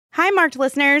Hi, Marked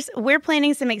listeners. We're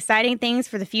planning some exciting things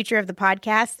for the future of the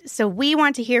podcast, so we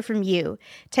want to hear from you.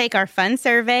 Take our fun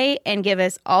survey and give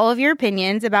us all of your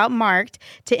opinions about Marked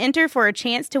to enter for a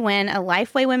chance to win a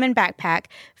Lifeway Women backpack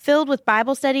filled with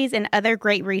Bible studies and other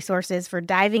great resources for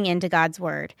diving into God's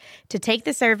Word. To take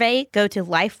the survey, go to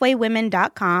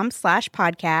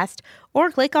lifewaywomen.com/podcast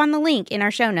or click on the link in our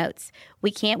show notes.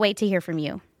 We can't wait to hear from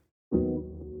you.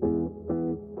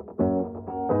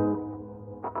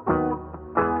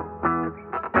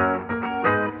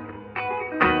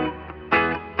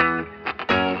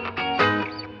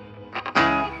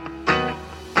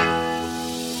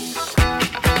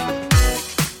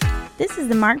 This is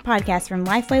the Marked Podcast from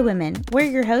Lifeway Women. We're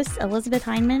your hosts, Elizabeth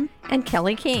Heineman and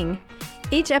Kelly King.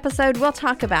 Each episode, we'll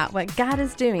talk about what God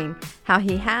is doing, how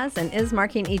He has and is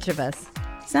marking each of us.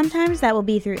 Sometimes that will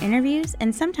be through interviews,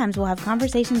 and sometimes we'll have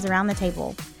conversations around the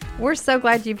table. We're so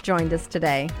glad you've joined us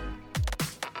today.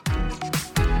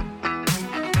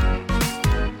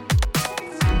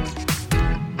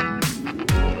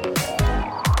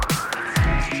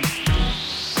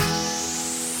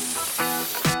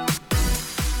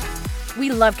 We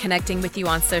love connecting with you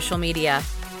on social media.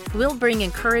 We'll bring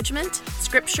encouragement,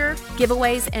 scripture,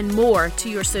 giveaways, and more to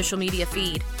your social media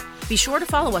feed. Be sure to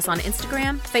follow us on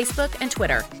Instagram, Facebook, and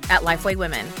Twitter at Lifeway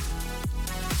Women.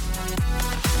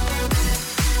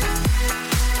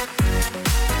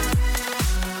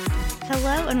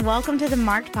 Hello and welcome to the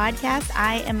Marked Podcast.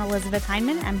 I am Elizabeth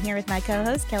Heineman. I'm here with my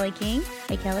co-host, Kelly King.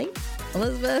 Hey, Kelly.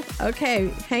 Elizabeth, okay,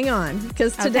 hang on,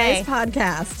 because today's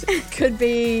podcast could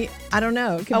be, I don't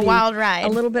know, it could a be wild ride. A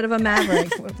little bit of a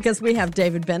maverick, because we have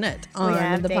David Bennett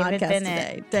on the podcast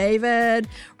today. David,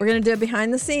 we're going to do a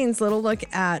behind the scenes little look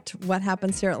at what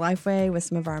happens here at Lifeway with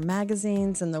some of our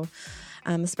magazines and the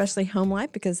especially Home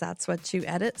Life, because that's what you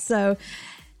edit. So,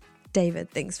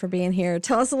 David, thanks for being here.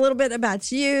 Tell us a little bit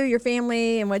about you, your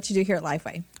family, and what you do here at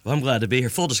Lifeway. Well, I'm glad to be here.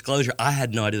 Full disclosure, I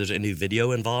had no idea there's any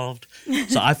video involved.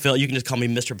 So I feel you can just call me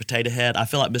Mr. Potato Head. I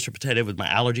feel like Mr. Potato with my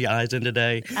allergy eyes in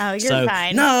today. Oh, you're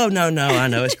fine. No. I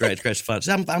know. It's great. It's great. It's fun.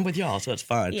 So I'm with y'all, so it's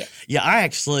fine. Yeah, I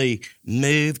actually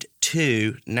moved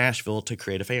to Nashville to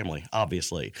create a family,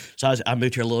 obviously. So I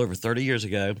moved here a little over 30 years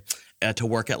ago. To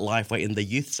work at Lifeway in the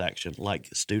youth section, like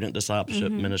student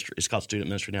discipleship ministry. It's called student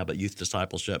ministry now, but youth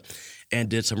discipleship, and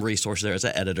did some resources there as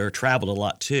an editor. Traveled a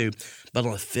lot too. But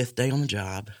on the fifth day on the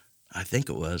job, I think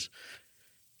it was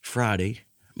Friday,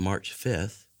 March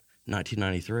 5th,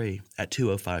 1993, at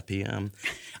 2:05 p.m.,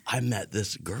 I met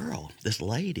this girl, this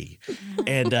lady.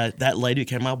 And that lady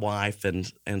became my wife.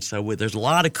 And so there's a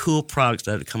lot of cool products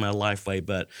that have come out of Lifeway,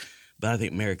 but I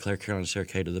think Mary Claire, Carolyn, and Sarah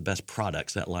Kate are the best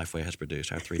products that Lifeway has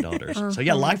produced, our three daughters. So,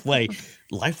 yeah,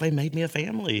 Lifeway made me a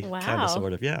family, kind of,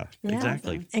 sort of. Yeah,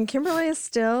 exactly. And Kimberly is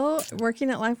still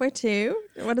working at Lifeway, too.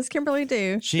 What does Kimberly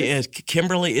do? She is.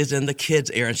 Kimberly is in the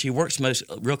kids area, and she works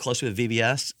real closely with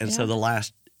VBS. And so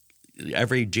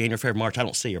every January, February, March, I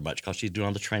don't see her much because she's doing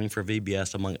all the training for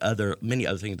VBS, among many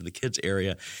other things in the kids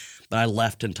area. But I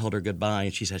left and told her goodbye,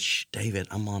 and she said, "Shh, David,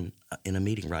 I'm in a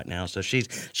meeting right now." So she's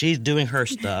doing her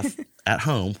stuff at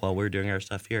home while we're doing our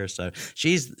stuff here. So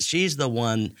she's the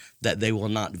one that they will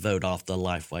not vote off the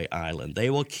Lifeway island. They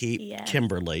will keep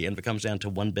Kimberly, and if it comes down to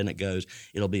one Bennett goes,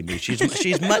 it'll be me.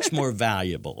 She's much more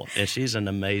valuable, and she's an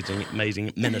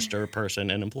amazing minister,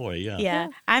 person, and employee. Yeah.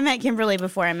 I met Kimberly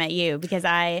before I met you because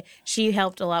she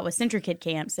helped a lot with CentriKid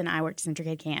camps, and I worked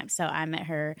CentriKid camps, so I met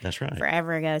her. That's right.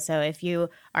 Forever ago. So if you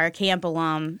are a camp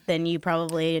alum, then you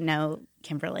probably know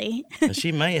Kimberly.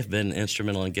 She may have been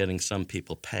instrumental in getting some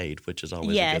people paid, which is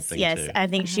always a good thing, too. Yes, I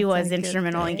think she was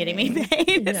instrumental in getting me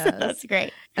paid. Yes. So that's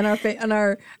great. And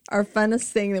our funnest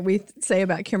thing that we say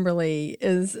about Kimberly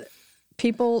is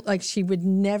people, like, she would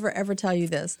never, ever tell you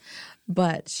this,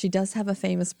 but she does have a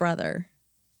famous brother.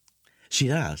 She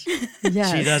does.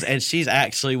 Yes. She does. And she's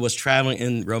actually was traveling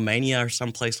in Romania or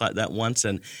someplace like that once,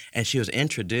 and she was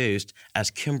introduced as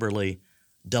Kimberly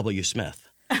W. Smith.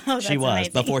 Oh, she was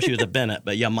amazing. before she was a Bennett,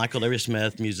 but Michael W.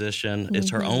 Smith, musician,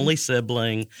 is her only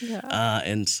sibling,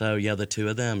 and so the two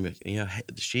of them,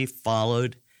 she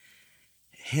followed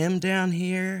him down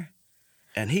here,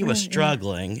 and he was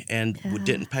struggling and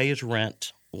didn't pay his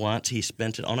rent once. He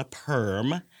spent it on a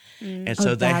perm, and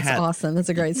so that's awesome. That's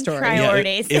a great story.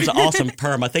 Priorities. It was an awesome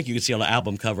perm. I think you can see on the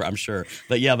album cover, I'm sure.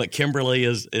 But Kimberly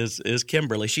is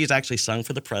Kimberly. She's actually sung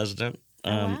for the president.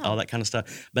 All that kind of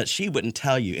stuff. But she wouldn't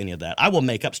tell you any of that. I will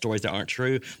make up stories that aren't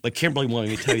true, but Kimberly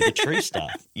wanted me to tell you the true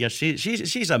stuff. Yeah,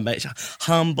 she's amazing,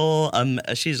 humble.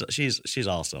 She's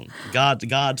awesome.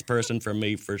 God's person for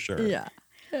me for sure. Yeah.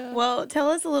 Well, tell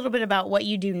us a little bit about what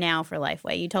you do now for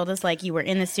Lifeway. You told us you were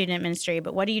in the student ministry,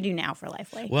 but what do you do now for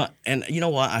Lifeway? Well, and you know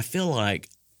what? I feel like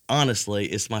honestly,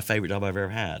 it's my favorite job I've ever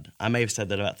had. I may have said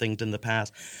that about things in the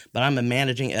past, but I'm a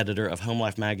managing editor of Home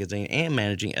Life magazine and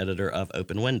managing editor of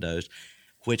Open Windows,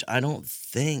 which I don't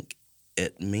think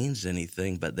it means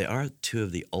anything, but they are two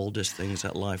of the oldest things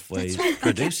that Lifeway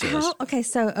produces. Okay,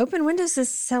 so Open Windows is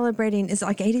celebrating, is it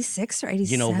like 86 or 87?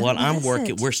 You know what?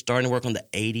 We're starting to work on the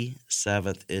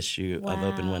 87th issue of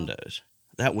Open Windows.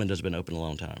 That window's been open a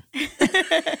long time.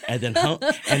 And then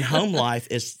Home Life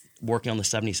is working on the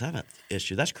 77th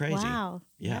issue. That's crazy. Wow.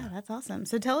 Yeah, that's awesome.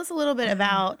 So tell us a little bit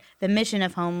about the mission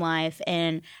of Home Life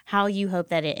and how you hope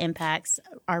that it impacts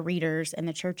our readers and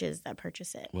the churches that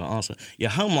purchase it. Well, awesome. Yeah,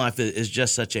 Home Life is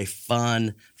just such a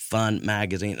fun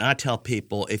magazine. And I tell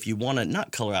people, if you want to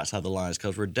not color outside the lines,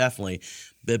 because we're definitely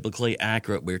biblically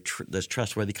accurate, there's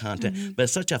trustworthy content, but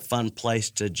it's such a fun place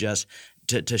to just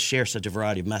to share such a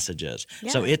variety of messages.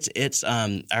 Yeah. So it's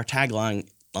our tagline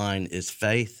is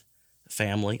faith,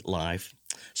 family, life.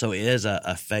 So it is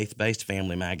a faith-based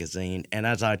family magazine. And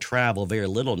as I travel very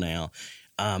little now,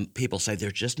 people say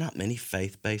there's just not many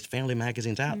faith-based family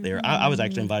magazines out there. I was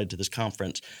actually invited to this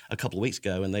conference a couple of weeks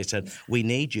ago, and they said, we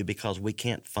need you because we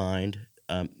can't find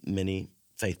many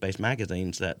faith-based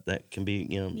magazines that can be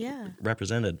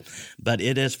represented. But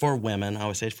it is for women. I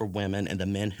always say it's for women and the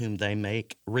men whom they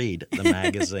make read the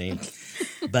magazine.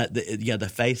 But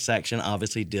the faith section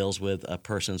obviously deals with a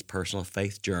person's personal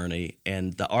faith journey,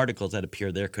 and the articles that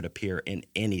appear there could appear in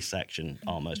any section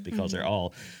almost because they're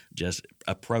all just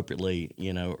appropriately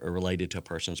related to a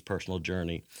person's personal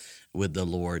journey with the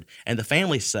Lord. And the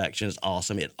family section is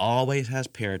awesome. It always has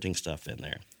parenting stuff in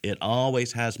there. It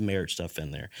always has marriage stuff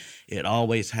in there. It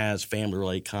always has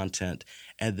family-related content.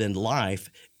 And then life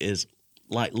is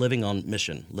like living on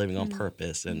mission, living on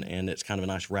purpose, and it's kind of a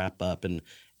nice wrap-up, and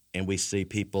we see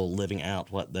people living out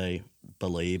what they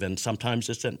believe. And sometimes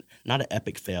it's not an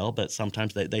epic fail, but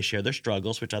sometimes they share their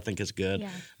struggles, which I think is good. Yeah.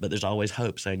 But there's always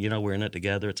hope, saying, we're in it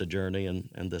together. It's a journey,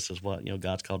 and this is what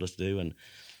God's called us to do, and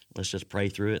let's just pray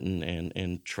through it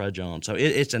and trudge on. So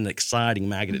it's an exciting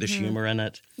magazine. There's humor in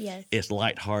it. Yes. It's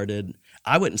lighthearted.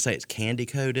 I wouldn't say it's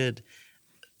candy-coated.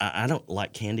 I don't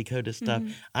like candy-coated stuff.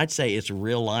 I'd say it's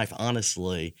real life,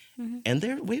 honestly.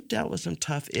 And we've dealt with some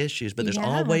tough issues, but there's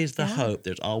always the hope.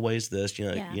 There's always this,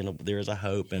 there is a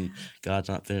hope, and God's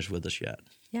not finished with us yet.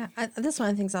 Yeah, that's one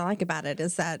of the things I like about it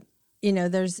is that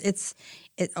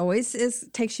it always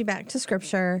takes you back to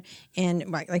Scripture,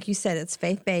 and like you said, it's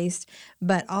faith-based,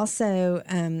 but also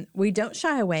we don't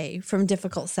shy away from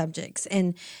difficult subjects.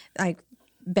 And like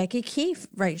Becky Keefe,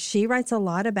 right, she writes a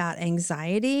lot about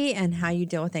anxiety and how you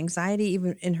deal with anxiety,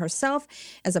 even in herself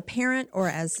as a parent or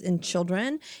as in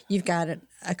children. You've got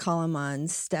a column on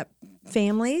step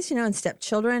families, and step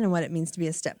children and what it means to be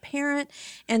a step parent,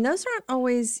 and those aren't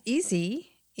always easy,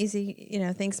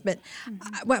 things. But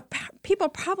what people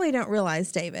probably don't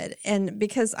realize, David, and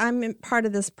because I'm part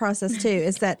of this process too,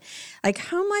 is that like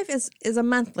Home Life is a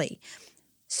monthly,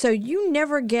 so you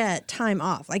never get time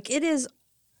off. Like it is,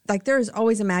 like there is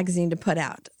always a magazine to put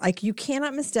out. Like you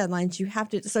cannot miss deadlines. You have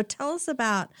to. So tell us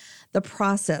about the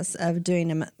process of doing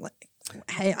them,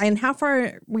 and how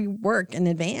far we work in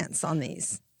advance on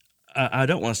these. I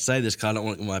don't want to say this because I don't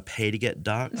want my pay to get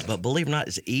docked, but believe it or not,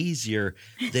 it's easier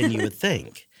than you would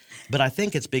think. But I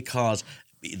think it's because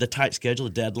the tight schedule,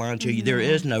 the deadline, there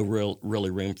is no really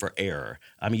room for error.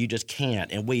 I mean, you just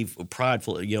can't. And we've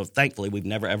thankfully, we've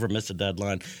never ever missed a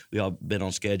deadline. We've all been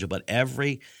on schedule. But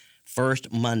every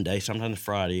first Monday, sometimes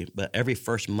Friday, but every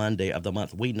first Monday of the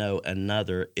month, we know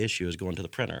another issue is going to the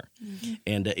printer.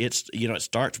 And it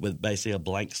starts with basically a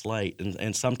blank slate.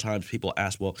 And sometimes people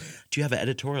ask, well, do you have an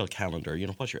editorial calendar?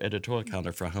 What's your editorial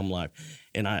calendar for Home Life?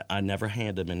 And I never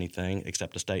hand them anything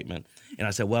except a statement. And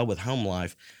I said, well, with Home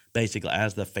Life, basically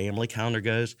as the family calendar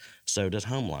goes, so does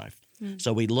Home Life.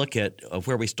 So we look at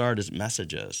where we start as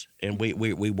messages, and we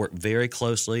work very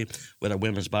closely with our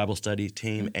women's Bible study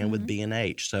team and with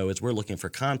B&H. So as we're looking for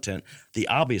content, the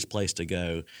obvious place to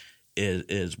go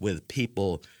is with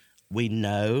people we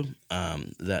know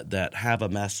that have a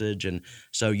message. And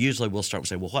so usually we'll start and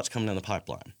say, well, what's coming down the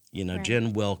pipeline? Right.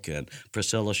 Jen Wilkin,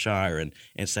 Priscilla Shire,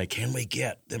 and say, can we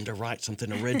get them to write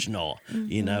something original?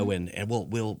 And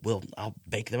I'll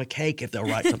bake them a cake if they'll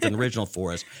write something original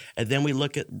for us. And then we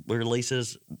look at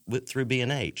releases through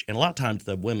B&H. And a lot of times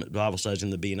the women Bible studies in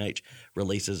the B&H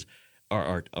releases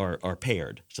are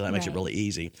paired, so that makes it really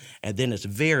easy. And then it's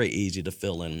very easy to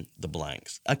fill in the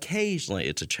blanks. Occasionally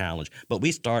it's a challenge, but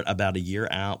we start about a year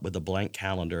out with a blank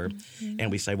calendar, and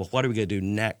we say, well, what are we going to do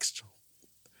next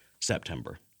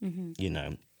September? And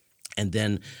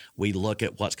then we look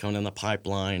at what's coming in the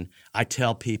pipeline. I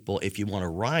tell people, if you want to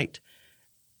write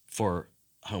for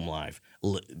Home Life,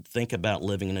 think about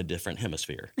living in a different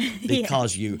hemisphere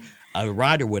because a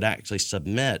writer would actually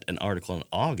submit an article in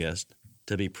August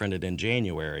to be printed in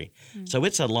January. So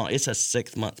it's a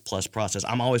 6-month plus process.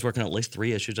 I'm always working on at least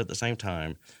 3 issues at the same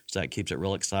time, so that keeps it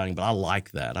real exciting. But I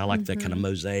like that. I like that kind of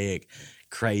mosaic,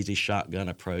 crazy shotgun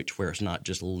approach where it's not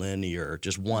just linear,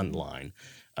 just one line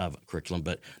of curriculum.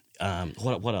 But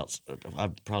what else?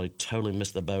 I've probably totally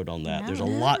missed the boat on that. There's a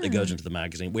lot that goes into the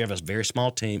magazine. We have a very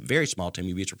small team.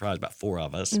 You'd be surprised, about 4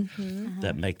 of us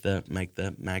that make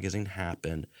the magazine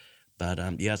happen.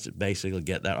 But yes, basically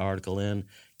get that article in,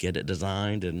 get it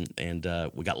designed,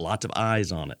 and we got lots of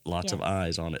eyes on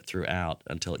it, throughout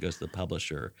until it goes to the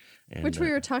publisher. And, which we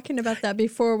were talking about that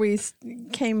before we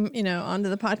came, onto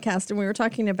the podcast, and we were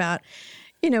talking about,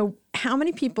 how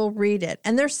many people read it,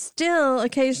 and there's still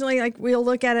occasionally like we'll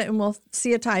look at it and we'll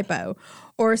see a typo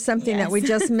or something that we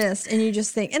just missed, and you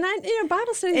just think, and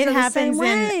Bible studies are the same way.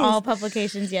 It happens in all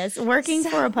publications. Yes, working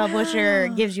for a publisher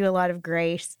gives you a lot of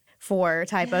grace for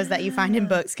typos that you find in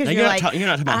books, because you're not talking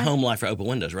about Home Life or Open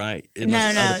Windows, right? No,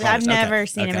 I've never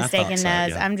seen a mistake in those.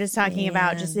 Yeah. I'm just talking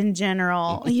about just in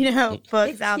general,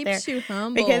 books out there. It keeps you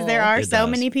humble. Because there are so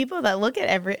many people that look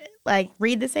at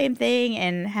read the same thing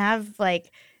and have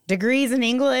degrees in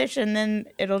English, and then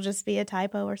it'll just be a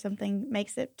typo or something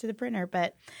makes it to the printer.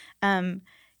 But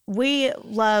we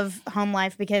love Home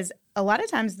Life because a lot of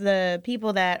times the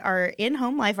people that are in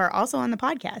Home Life are also on the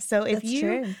podcast. So if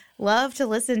you love to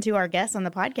listen to our guests on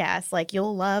the podcast,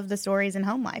 you'll love the stories in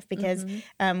Home Life because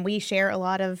we share a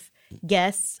lot of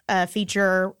guests,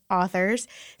 feature authors.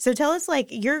 So tell us,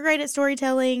 you're great at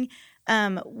storytelling.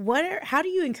 How do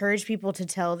you encourage people to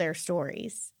tell their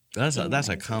stories? That's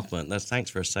a compliment. Thanks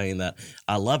for saying that.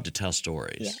 I love to tell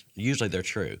stories. Yeah. Usually they're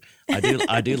true. I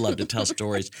do love to tell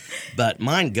stories, but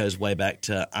mine goes way back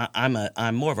to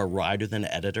I'm more of a writer than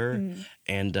an editor,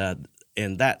 and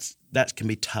that can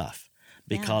be tough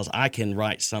because I can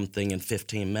write something in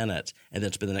 15 minutes and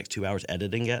then spend the next 2 hours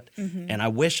editing it, and I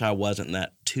wish I wasn't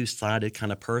that two-sided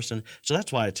kind of person. So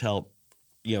that's why I tell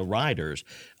writers,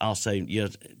 I'll say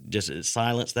just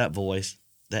silence that voice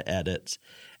that edits,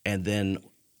 and then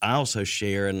I also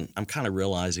share, and I'm kind of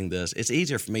realizing this, it's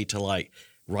easier for me to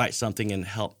write something and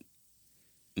help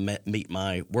meet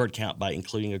my word count by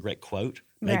including a great quote,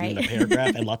 maybe in a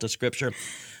paragraph and lots of scripture.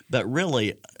 But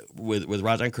really, with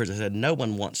Rise Anchors, I said, no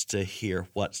one wants to hear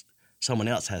what someone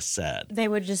else has said. They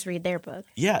would just read their book.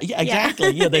 Yeah, exactly.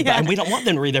 Yeah, and we don't want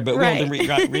them to read their book. We want them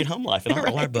to read Home Life and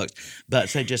all our books. But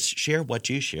just share what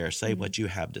you share. Say what you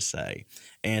have to say.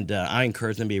 And I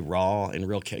encourage them to be raw and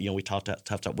real. We talked about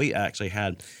tough stuff. We actually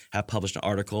have published an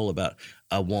article about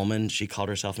a woman. She called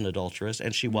herself an adulteress,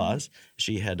 and she was.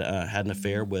 She had had an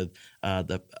affair with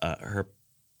her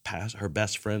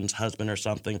best friend's husband or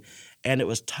something, and it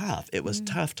was tough. It was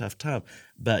tough.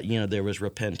 But there was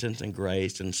repentance and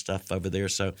grace and stuff over there.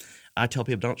 So I tell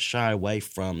people, don't shy away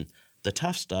from the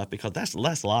tough stuff, because that's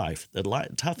less life.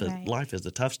 Life is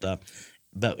the tough stuff.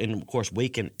 But of course, we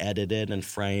can edit it and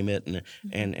frame it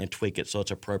and tweak it so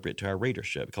it's appropriate to our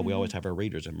readership, because we always have our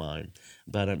readers in mind.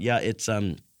 But it's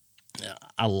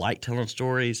I like telling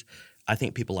stories. I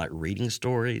think people like reading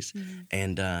stories,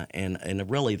 and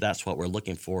really that's what we're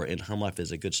looking for in Home Life,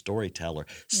 is a good storyteller.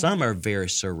 Yeah. Some are very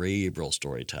cerebral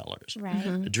storytellers.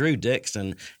 Right. Drew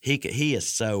Dixon, he is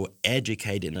so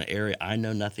educated in an area I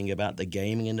know nothing about, the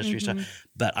gaming industry stuff,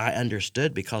 but I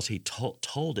understood because he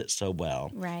told it so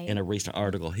well in a recent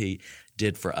article he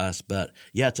did for us. But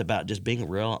yeah, it's about just being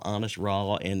real, honest,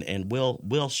 raw, and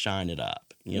we'll shine it up.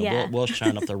 We'll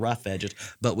shine up the rough edges,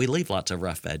 but we leave lots of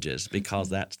rough edges because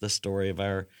that's the story of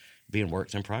our being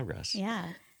works in progress. Yeah.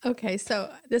 Okay,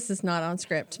 so this is not on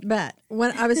script, but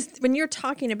when you're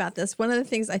talking about this, one of the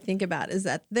things I think about is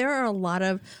that there are a lot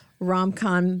of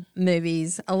rom-com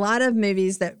movies, a lot of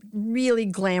movies that really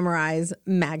glamorize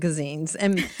magazines.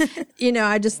 And,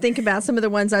 I just think about some of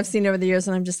the ones I've seen over the years,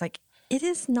 and I'm just like, it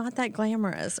is not that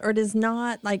glamorous, or it is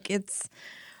not it's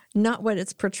not what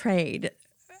it's portrayed.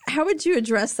 How would you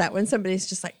address that when somebody's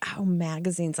just like, oh,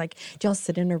 magazines? Do y'all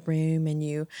sit in a room and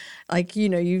you,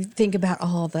 you think about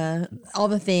all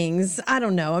the things? I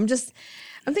don't know. I'm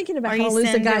thinking about how to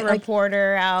lose a guy. A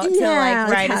reporter out to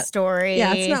write a story.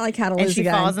 Yeah, it's not like how to lose a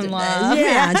guy. And she falls in love.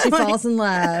 Yeah, and she falls in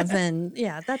love, and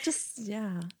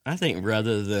I think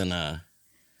rather than a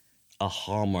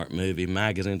Hallmark movie,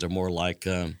 magazines are more like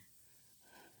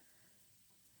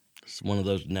it's one of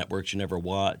those networks you never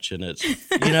watch, and it's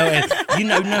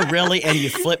really, and you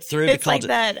flip through. It's like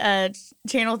that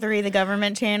Channel 3, the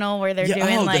government channel, where they're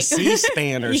doing the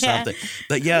C-SPAN or something.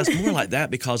 But it's more like that,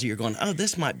 because you're going, oh,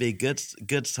 this might be good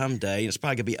someday. It's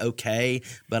probably gonna be okay,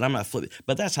 but I'm not flipping.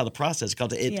 But that's how the process,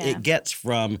 because it gets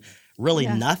from really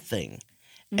nothing.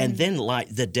 And then,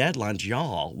 like, the deadlines,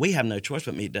 y'all, we have no choice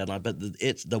but meet deadline. But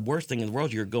it's the worst thing in the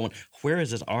world. You're going, where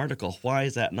is this article? Why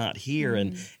is that not here?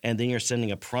 And then you're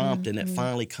sending a prompt, and it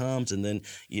finally comes, and then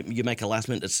you make a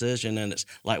last-minute decision, and it's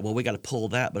like, well, we got to pull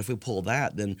that. But if we pull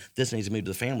that, then this needs to move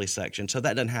to the family section. So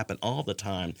that doesn't happen all the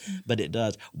time, but it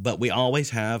does. But we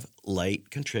always have late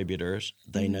contributors.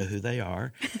 They know who they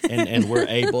are, and we're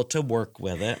able to work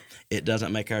with it. It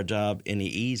doesn't make our job any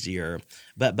easier,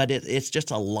 but it's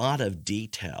just a lot of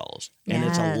details, and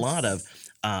it's a lot of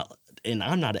and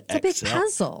I'm not an Excel. It's a big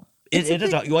puzzle. It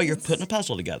is. Well, you're putting a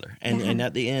puzzle together, and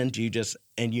at the end,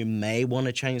 you may want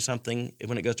to change something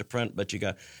when it goes to print, but you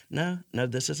go, no,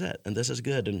 this is it, and this is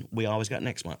good, and we always got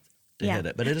next month to hit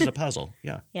it. But it is a puzzle.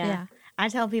 Yeah. I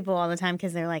tell people all the time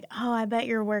because they're like, oh, I bet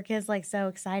your work is like so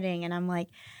exciting, and I'm like,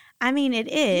 I mean, it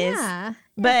is,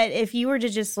 but if you were to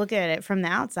just look at it from the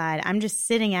outside, I'm just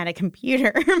sitting at a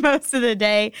computer most of the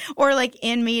day, or like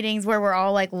in meetings where we're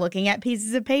all like looking at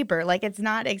pieces of paper. Like, it's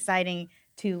not exciting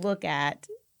to look at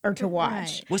or to watch.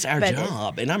 Right. What's our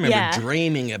job? And I remember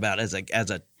dreaming about as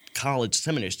a college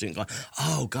seminary student going,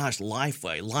 oh gosh,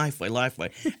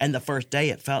 Lifeway. And the first day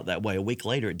it felt that way. A week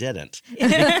later it didn't.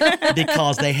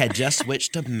 Because they had just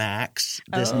switched to Macs,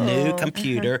 this new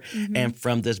computer, and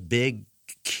from this big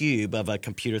cube of a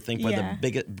computer thing where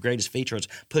the greatest feature is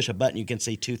push a button, you can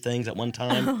see two things at one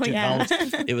time, columns.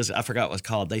 It was, I forgot what it was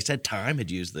called. They said Time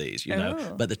had used these,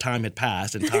 but the time had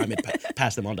passed, and Time had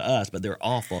passed them on to us, but they're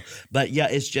awful. But yeah,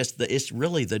 it's just it's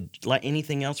really like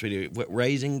anything else we do,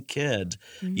 raising kids,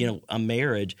 a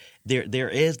marriage, there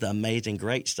is the amazing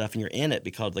great stuff, and you're in it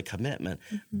because of the commitment.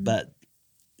 But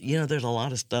there's a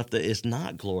lot of stuff that is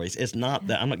not glorious. It's not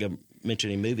that, I'm not going to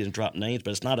mention any movies and drop names,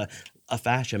 but it's not a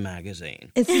fashion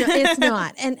magazine. It's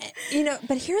not. And,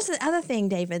 but here's the other thing,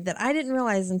 David, that I didn't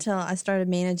realize until I started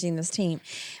managing this team.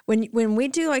 When we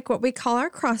do like what we call our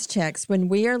cross checks, when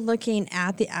we are looking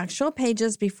at the actual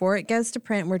pages before it goes to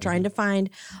print, we're trying to find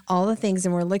all the things,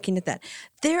 and we're looking at that.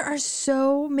 There are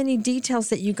so many details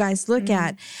that you guys look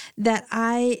at that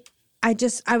I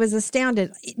was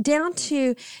astounded, down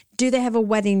to, do they have a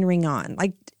wedding ring on?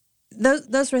 Like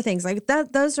those were things like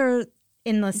that. Those are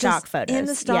in the stock photos. In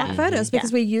the stock photos,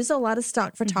 because we use a lot of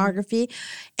stock photography,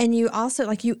 and you also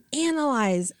you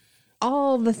analyze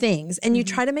all the things, and you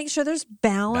try to make sure there's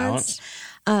balance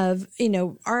of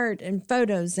art and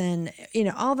photos and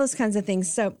all those kinds of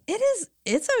things. So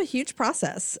it's a huge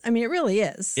process. I mean, it really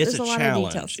is. It's There's a lot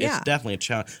challenge. Of details. It's definitely a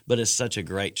challenge, but it's such a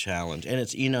great challenge. And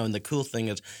it's, and the cool thing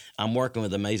is I'm working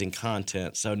with amazing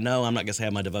content. So no, I'm not going to say I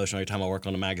have my devotion every time I work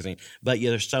on a magazine, but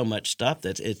there's so much stuff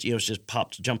that's, it's just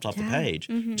jumps off the page.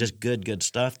 Just good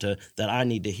stuff that I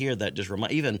need to hear, that just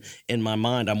even in my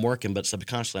mind I'm working, but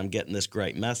subconsciously I'm getting this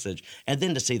great message. And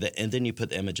then to see that, and then you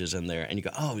put the images in there and you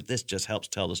go, oh, this just helps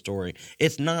tell the story.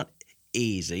 It's not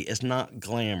easy. It's not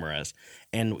glamorous.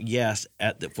 And yes,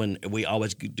 when we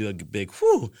always do a big,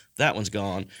 whew, that one's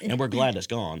gone, and we're glad it's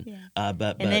gone.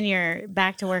 But then you're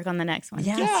back to work on the next one.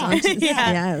 Yes,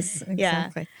 yes,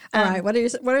 exactly. Yeah. All right. What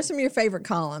are some of your favorite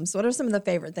columns? What are some of the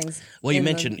favorite things? Well, you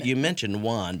mentioned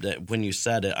one that when you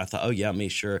said it, I thought, oh yeah, me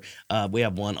sure. We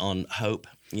have one on hope.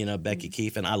 Becky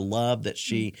Keefe, and I love that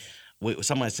she.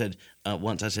 Somebody said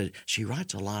once, I said, she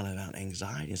writes a lot about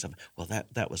anxiety and stuff. Well,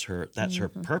 that was her. That's her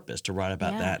purpose, to write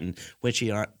about that. And when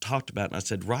she talked about it, I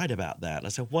said, write about that. And I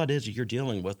said, what is it you're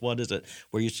dealing with? What is it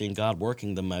where you're seeing God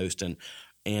working the most? And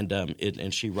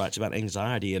she writes about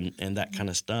anxiety and that kind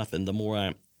of stuff. And the more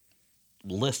I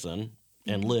listen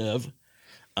and live,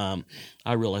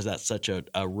 I realize that's such a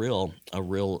real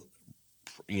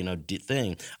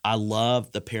thing. I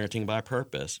love the Parenting by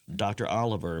Purpose. Dr.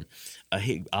 Oliver,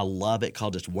 I love it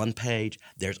called just one page.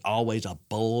 There's always a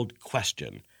bold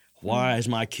question. Why is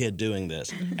my kid doing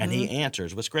this? And he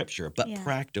answers with scripture, but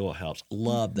practical helps.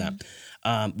 Love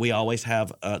that. We always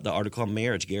have the article on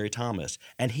marriage, Gary Thomas,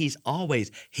 and he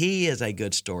is a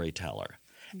good storyteller.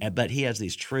 But he has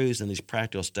these truths and these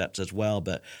practical steps as well,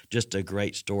 but just a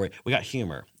great story. We got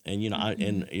humor, and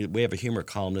and we have a humor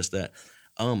columnist that,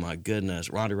 oh my goodness,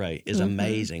 Rhonda Ray is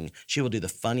amazing. She will do the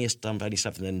funny stuff,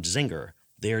 and then zinger.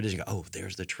 There it is. You go, oh,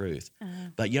 there's the truth.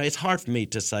 But it's hard for me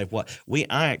to say what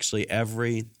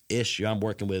every issue I'm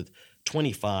working with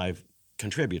 25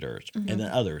 contributors and then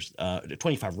others,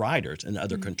 25 writers and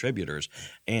other contributors.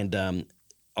 And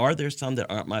are there some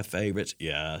that aren't my favorites?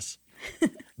 Yes.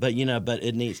 But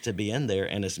it needs to be in there,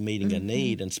 and it's meeting a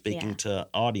need and speaking to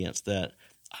audience that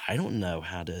I don't know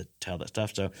how to tell that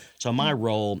stuff. So my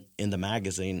role in the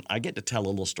magazine, I get to tell a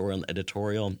little story on the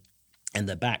editorial, and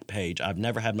the back page, I've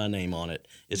never had my name on it.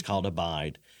 It's called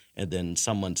Abide. And then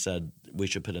someone said we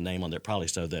should put a name on there, probably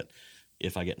so that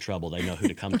if I get in trouble, they know who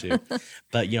to come to.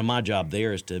 But, my job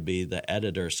there is to be the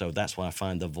editor. So that's why I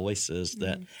find the voices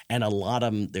that, and a lot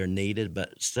of them, they're needed,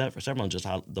 but several of them just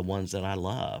the ones that I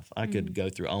love. I could go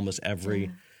through almost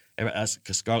every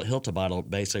because Scarlett Hiltibottle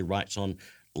basically writes on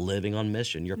living on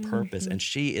mission, your purpose. And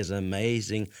she is an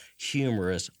amazing,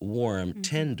 humorous, warm,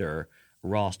 tender,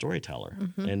 raw storyteller.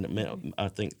 And I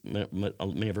think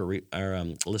many of our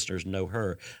listeners know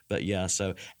her. But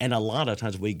and a lot of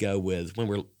times we go with, when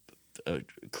we're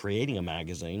creating a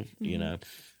magazine,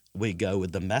 we go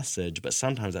with the message, but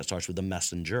sometimes that starts with the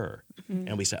messenger.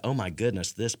 And we say, oh my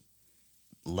goodness, this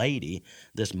lady,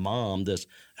 this mom,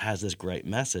 has this great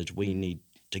message we need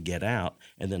to get out.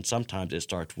 And then sometimes it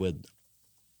starts with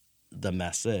the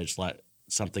message, like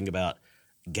something about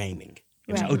gaming.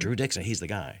 And say, Drew Dixon, he's the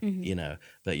guy,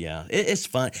 But it's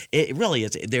fun. It really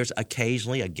is. There's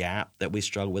occasionally a gap that we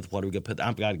struggle with. What are we going to put?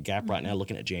 I've got a gap right now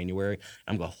looking at January.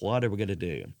 I'm going, what are we going to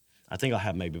do? I think I'll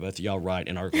have maybe both of y'all write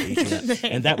an article each,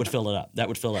 and that would fill it up. That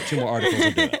would fill up 2 more articles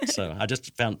to do it. So I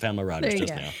just found my writers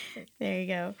just now. There you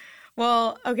go.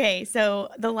 Well, okay, so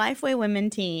the Lifeway Women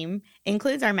team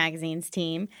includes our magazine's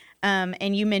team,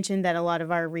 and you mentioned that a lot of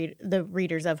the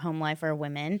readers of Home Life are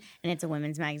women, and it's a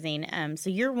women's magazine. So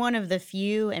you're one of the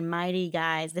few and mighty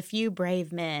guys, the few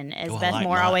brave men, as Beth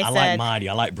Moore always said. I like mighty.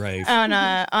 I like brave. On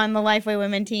the Lifeway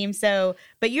Women team. So,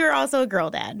 but you're also a girl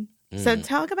dad. So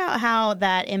talk about how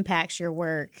that impacts your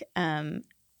work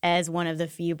as one of the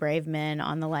few brave men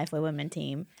on the Lifeway Women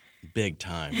team. Big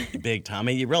time. I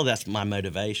mean, really, that's my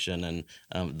motivation,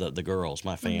 and the girls,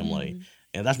 my family.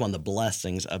 And that's one of the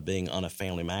blessings of being on a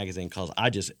family magazine, because I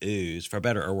just ooze, for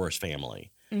better or worse,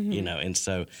 family. And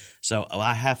so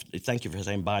I have to, thank you for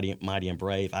saying mighty and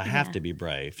brave. I have to be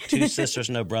brave. 2 sisters,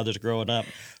 no brothers growing up,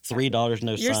 3 daughters,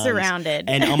 no sons. You're surrounded.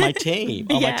 And on my team,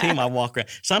 I walk around.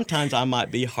 Sometimes I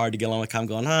might be hard to get along with. I'm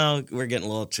going, oh, we're getting a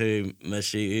little too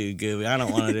mushy, gooey. I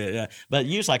don't want to do it. But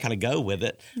usually I kind of go with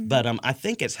it. But I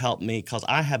think it's helped me, because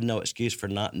I have no excuse for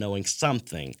not knowing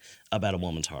something about a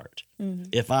woman's heart.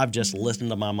 If I've just listened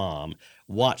to my mom,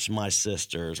 watched my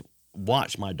sisters,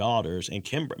 watch my daughters, and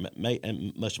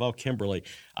and most of all Kimberly,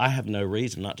 I have no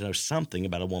reason not to know something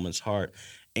about a woman's heart.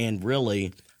 And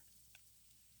really,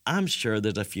 I'm sure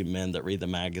there's a few men that read the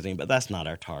magazine, but that's not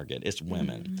our target. It's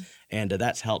women. And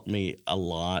that's helped me a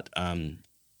lot. A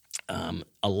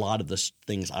lot of the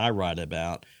things I write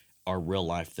about are real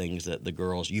life things that the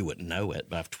girls, you wouldn't know it,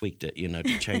 but I've tweaked it,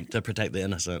 to change, to protect the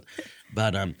innocent.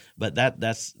 But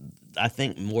that's I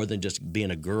think more than just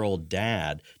being a girl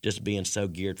dad, just being so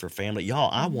geared for family.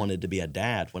 Y'all, I wanted to be a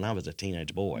dad when I was a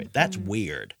teenage boy. That's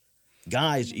weird.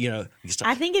 Guys,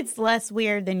 I think it's less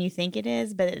weird than you think it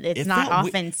is, but it's not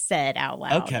often said out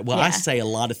loud. Okay, well, I say a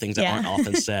lot of things that aren't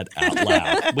often said out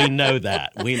loud. We know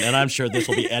that. And I'm sure this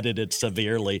will be edited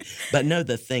severely. But no,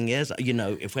 the thing is,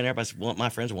 if when everybody, my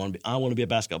friends I want to be a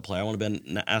basketball player, I want to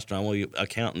be an astronaut, I want to be an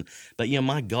accountant. But,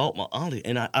 my goal,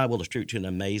 and I will attribute to an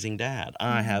amazing dad.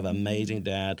 I have an amazing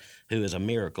dad who is a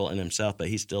miracle in himself, but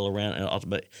he's still around. And also,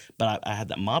 but I had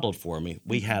that modeled for me.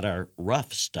 We had our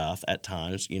rough stuff at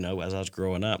times, as I was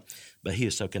growing up, but he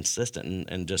was so consistent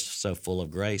and just so full of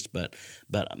grace. But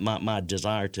my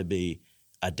desire to be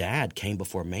a dad came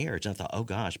before marriage. And I thought, oh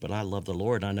gosh, but I love the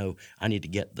Lord. I know I need to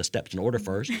get the steps in order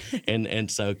first.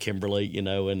 and so Kimberly,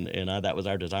 and I, that was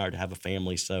our desire to have a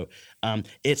family. So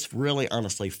it's really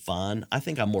honestly fun. I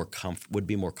think I would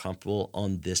be more comfortable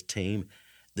on this team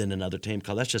than another team,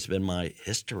 because that's just been my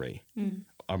history.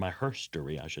 Or my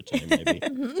herstory, I should say, maybe.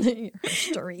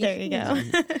 Herstory. There you go.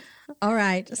 All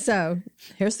right. So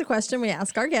here's the question we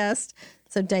ask our guest.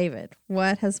 So, David,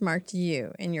 what has marked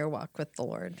you in your walk with the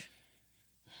Lord?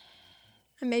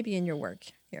 And maybe in your work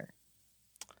here.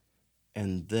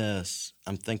 And this,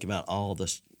 I'm thinking about all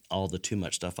the too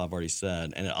much stuff I've already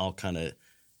said, and it all kind of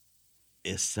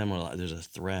is similar. There's a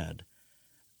thread.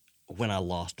 When I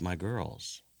lost my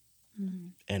girls.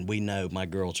 And we know my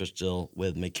girls are still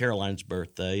with me. Caroline's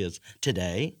birthday is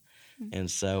today. And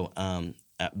so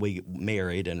we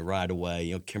married, and right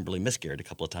away, Kimberly miscarried a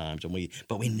couple of times.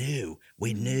 But we knew,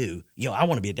 I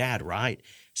want to be a dad, right?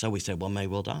 So we said, well, maybe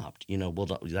we'll adopt.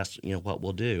 That's what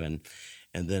we'll do.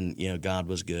 And then God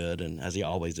was good, and as He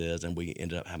always is. And we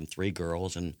ended up having 3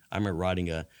 girls. And I remember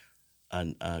writing a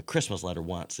Christmas letter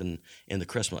once, and in the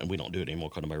Christmas, and we don't do it anymore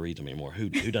because nobody reads them anymore. Who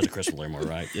does a Christmas letter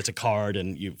anymore, right? It's a card,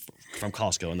 and you from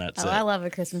Costco, and that's it. I love a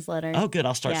Christmas letter. Oh, good.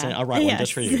 I'll start saying. I'll write one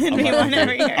just for you.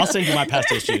 I'll send you my past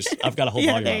issues. I've got a whole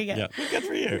volume. There you go. Yeah, good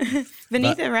for you.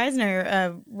 Vanitha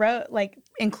Reisner wrote,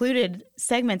 included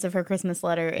segments of her Christmas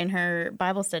letter in her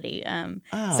Bible study.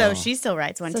 So she still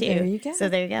writes one too. There you go. So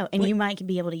there you go. And you might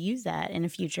be able to use that in a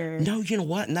future. No, you know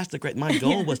what? And that's my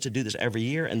goal was to do this every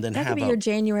year and then that have could be your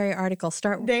January article.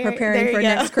 Start preparing for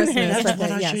next Christmas. That's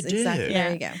what I should do. Exactly. Yeah.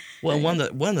 There you go. Well, one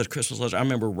of those Christmas letters, I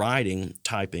remember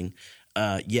typing,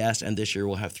 yes, and this year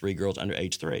we'll have 3 girls under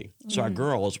age 3. So our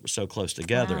girls were so close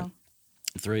together. Wow.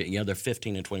 They're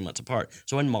 15 and 20 months apart.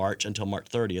 So in March, until March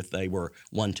 30th, they were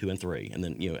 1, 2, and 3, and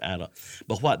then add up.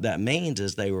 But what that means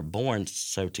is they were born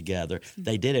so together.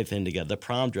 They did everything together: the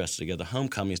prom dress together,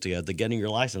 homecomings together, the getting your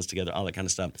license together, all that kind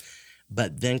of stuff.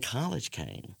 But then college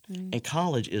came, and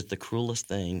college is the cruelest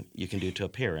thing you can do to a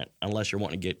parent, unless you're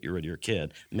wanting to get rid of your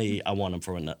kid. Me, I want them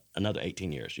for another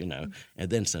 18 years, and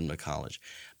then send them to college.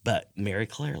 But Mary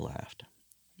Claire left,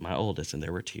 my oldest, and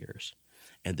there were tears.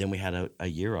 And then we had a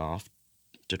year off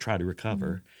to try to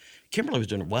recover. Kimberly was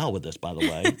doing well with this, by the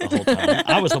way, the whole time.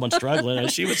 I was the one struggling,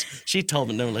 and she told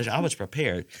me, no, I was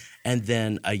prepared. And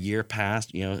then a year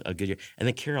passed, a good year. And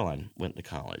then Caroline went to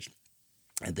college.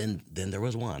 And then there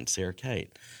was one, Sarah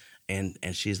Kate. And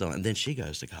she's the one. And then she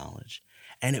goes to college.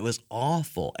 And it was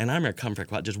awful. And I remember coming from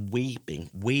class just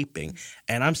weeping.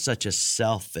 And I'm such a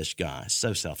selfish guy,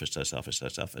 so selfish,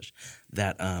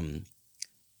 that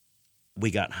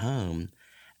we got home.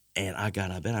 And I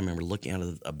got out of bed. I remember looking out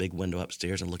of a big window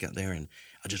upstairs and looking out there and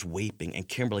I was just weeping. And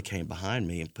Kimberly came behind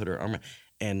me and put her arm around.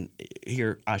 And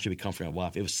here, I should be comforting my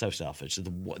wife. It was so selfish.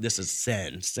 This is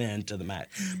sin to the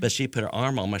max. But she put her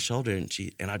arm on my shoulder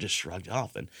and I just shrugged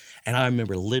off. And I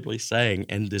remember literally saying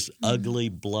in this ugly,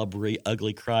 blubbery,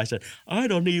 ugly cry, I said, I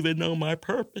don't even know my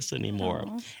purpose anymore.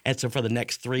 Aww. And so for the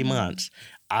next 3 months,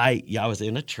 I was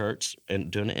in a church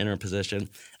and doing an interim position.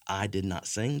 I did not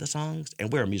sing the songs,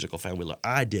 and we're a musical family.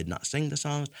 I did not sing the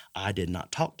songs. I did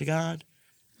not talk to God.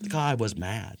 God was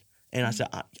mad. And I said,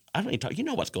 I don't need to talk. You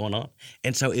know what's going on.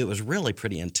 And so it was really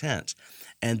pretty intense.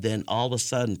 And then all of a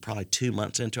sudden, probably 2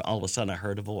 months into it, all of a sudden I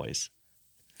heard a voice.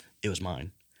 It was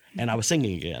mine. And I was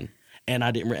singing again. And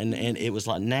I didn't, and it was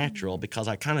like natural because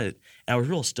I was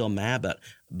real still mad, but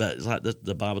it's like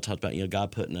the Bible talks about,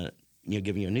 God putting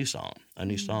giving you a new song,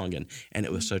 and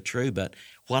it was so true. But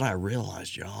what I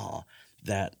realized, y'all,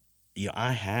 that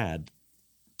I had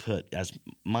put as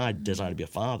my desire to be a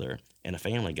father and a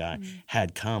family guy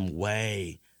had come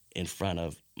way in front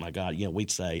of my God.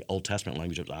 We'd say Old Testament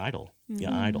language was idol,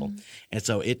 idol. And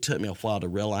so it took me a while to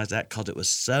realize that because it was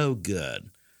so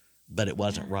good. But it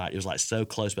wasn't right. It was like so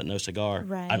close, but no cigar.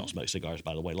 Right. I don't smoke cigars,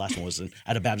 by the way. Last one was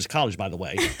at a Baptist college, by the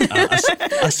way.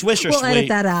 A Swisher Sweet. Edit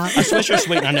that out. A Swisher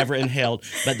Sweet I never inhaled.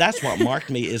 But that's what marked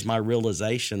me is my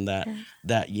realization that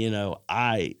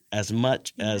I, as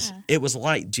much as it was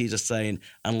like Jesus saying,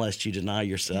 unless you deny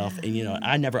yourself. And,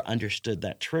 I never understood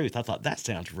that truth. I thought that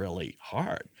sounds really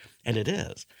hard. And it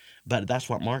is. But that's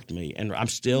what marked me. And I'm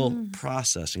still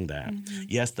processing that.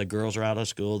 Yes, the girls are out of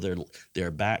school.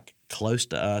 They're back close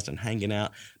to us and hanging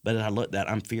out. But as I look at that,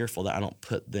 I'm fearful that I don't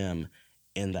put them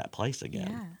in that place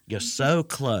again. Yeah. You're so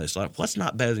close. Like, what's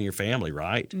not better than your family,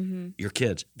 right? Your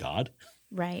kids, God.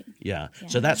 Right. Yeah.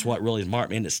 So that's what really marked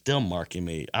me, and it's still marking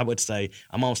me. I would say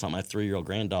I'm almost like my 3-year-old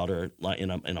granddaughter, like in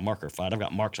a marker fight. I've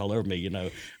got marks all over me,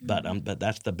 But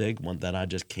that's the big one that I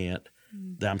just can't.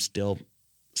 That I'm still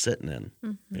sitting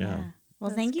in. Yeah. Well,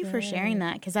 thank you for sharing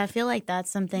that, because I feel like that's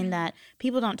something that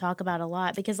people don't talk about a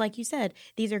lot, because like you said,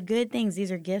 these are good things.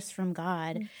 These are gifts from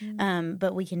God,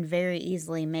 but we can very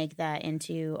easily make that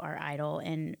into our idol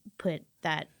and put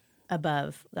that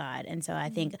above God. And so I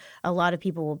think a lot of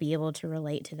people will be able to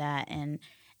relate to that and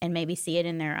maybe see it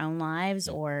in their own lives,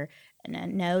 or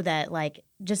know that, like,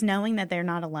 just knowing that they're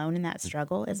not alone in that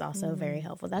struggle is also very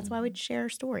helpful. That's why we share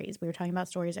stories. We were talking about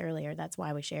stories earlier. That's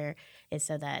why we share, is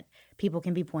so that people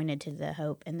can be pointed to the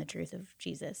hope and the truth of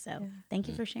Jesus. So thank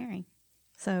you for sharing.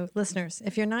 So, listeners,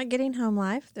 if you're not getting Home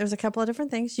Life, there's a couple of different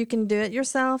things. You can do it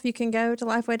yourself. You can go to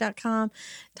Lifeway.com,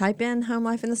 type in Home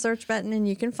Life in the search button, and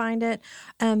you can find it.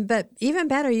 But even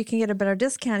better, you can get a better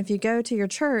discount if you go to your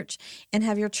church and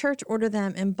have your church order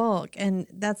them in bulk. And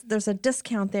there's a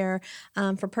discount there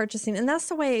for purchasing. And that's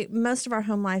the way most of our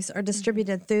Home Lives are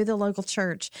distributed, through the local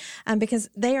church,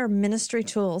 because they are ministry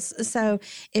tools. So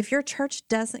if your church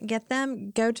doesn't get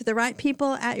them, go to the right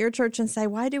people at your church and say,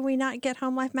 why do we not get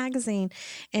Home Life magazine?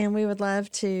 And we would love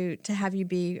to have you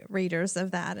be readers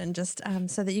of that, and just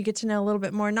so that you get to know a little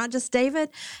bit more, not just David,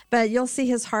 but you'll see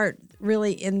his heart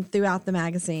really throughout the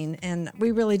magazine. And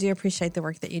we really do appreciate the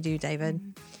work that you do,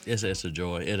 David. It's a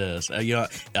joy. It is.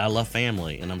 I love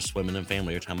family, and I'm swimming in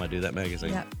family every time I do that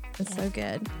magazine. Yep, it's so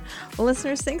good. Well,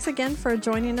 listeners, thanks again for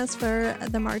joining us for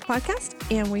the Marked Podcast,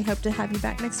 and we hope to have you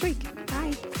back next week.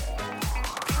 Bye.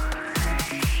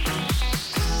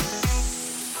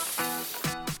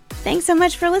 Thanks so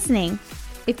much for listening.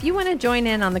 If you want to join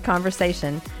in on the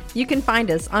conversation, you can find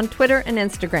us on Twitter and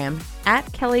Instagram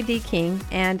at Kelly D. King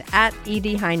and at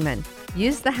E.D. Heineman.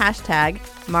 Use the hashtag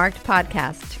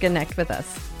 #MarkedPodcast to connect with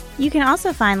us. You can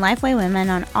also find Lifeway Women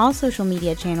on all social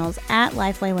media channels at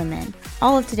Lifeway Women.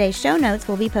 All of today's show notes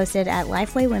will be posted at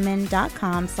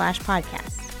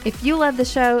lifewaywomen.com/podcast. If you love the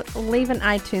show, leave an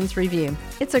iTunes review.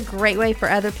 It's a great way for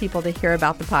other people to hear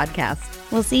about the podcast.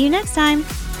 We'll see you next time.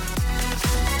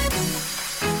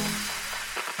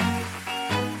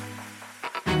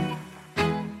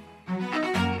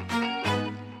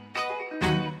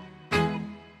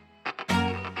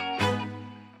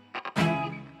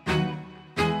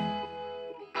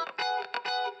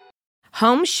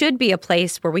 Home should be a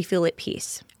place where we feel at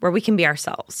peace, where we can be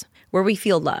ourselves, where we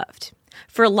feel loved.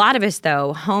 For a lot of us,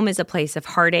 though, home is a place of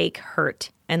heartache, hurt,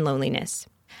 and loneliness.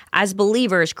 As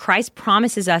believers, Christ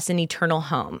promises us an eternal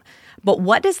home. But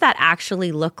what does that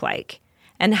actually look like?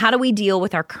 And how do we deal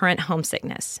with our current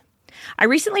homesickness? I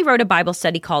recently wrote a Bible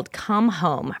study called Come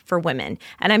Home for Women,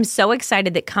 and I'm so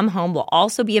excited that Come Home will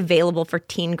also be available for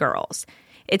teen girls.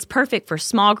 It's perfect for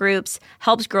small groups,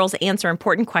 helps girls answer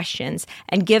important questions,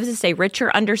 and gives us a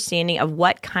richer understanding of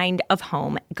what kind of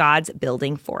home God's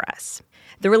building for us.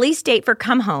 The release date for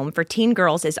Come Home for teen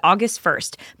girls is August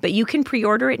 1st, but you can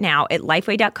pre-order it now at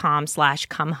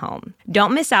lifeway.com/comehome.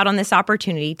 Don't miss out on this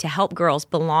opportunity to help girls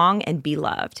belong and be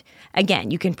loved.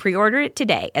 Again, you can pre-order it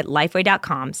today at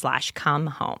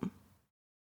lifeway.com/comehome.